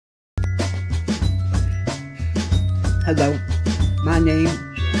Hello, my name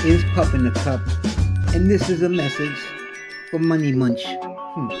is Pupp in the Cup, and this is a message for Money Munch.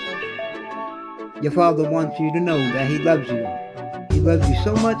 Your father wants you to know that he loves you. He loves you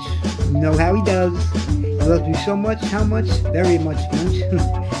so much, you know how he does. He loves you so much, how much? Very much, Munch.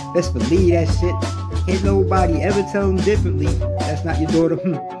 Best believe that shit. Can't nobody ever tell him differently. That's not your daughter.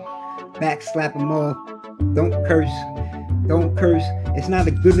 Back slap him off. Don't curse. Don't curse. It's not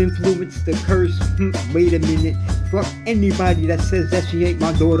a good influence to curse. Wait a minute. Fuck anybody that says that she ain't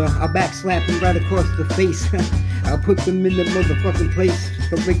my daughter. I'll backslap him right across the face. I'll put them in the motherfucking place.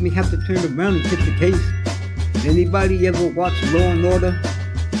 Don't make me have to turn around and get the case. Anybody ever watch Law and Order?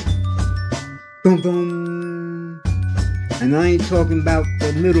 Dum dum. And I ain't talking about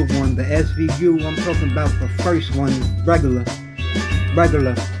the middle one, the SVU. I'm talking about the first one, regular.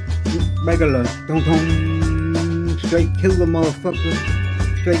 Dum dum. Straight kill the motherfucker.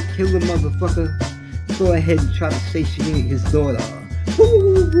 Straight kill the motherfucker. Go ahead and try to say she ain't his daughter. He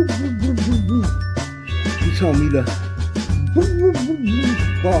told me to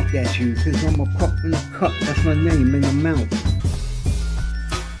bark at you, cause I'm a pup in the cup. That's my name in the mouth.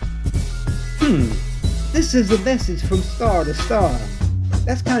 This is a message from Starr to Starr.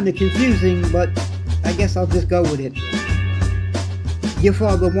 That's kinda confusing, but I guess I'll just go with it. Your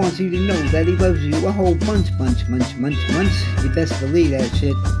father wants you to know that he loves you a whole bunch. You best believe that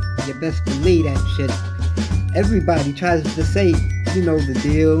shit. You best believe that shit. Everybody tries to say, you know the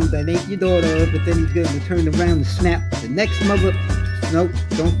deal, that ain't your daughter, but then he's gonna turn around and snap the next mother. Nope,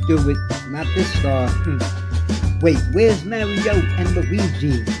 don't do it. Not this Starr. Wait, where's Mario and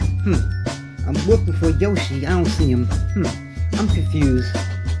Luigi? I'm looking for Yoshi, I don't see him. I'm confused.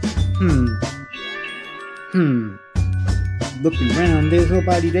 Looking around, there's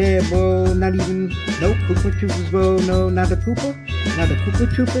nobody there, bro. Not even, no Koopa Troopers, bro. No, not a Koopa. Not a Koopa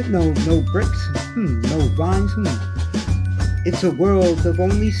Trooper. No bricks. No vines. It's a world of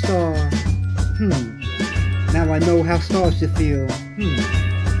only Starr. Now I know how Starr should feel.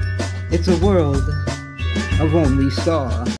 It's a world of only Starr.